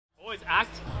Always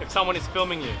act if someone is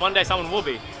filming you. One day someone will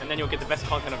be, and then you'll get the best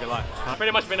content of your life. I've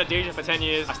pretty much been a DJ for 10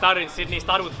 years. I started in Sydney,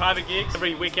 started with private gigs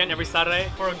every weekend, every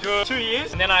Saturday for a good 2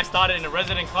 years. And then I started in a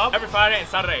resident club every Friday and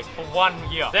Saturday for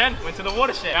 1 year. Then went to the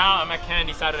Watershed. Now I'm at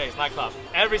Candy Saturdays nightclub.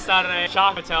 Every Saturday,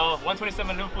 Shark Hotel,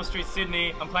 127 Liverpool Street,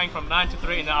 Sydney. I'm playing from 9 to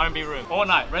 3 in the R&B room. All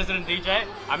night, resident DJ.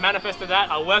 I manifested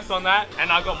that, I worked on that, and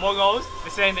I got more goals.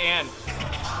 This ain't the end.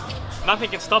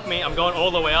 Nothing can stop me, I'm going all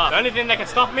the way up. The only thing that can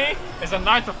stop me is a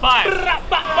 9 to 5.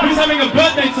 Who's having a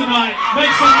birthday tonight?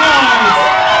 Make some noise!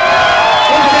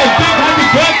 I want to say a big happy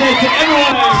birthday to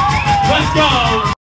everyone. Let's go!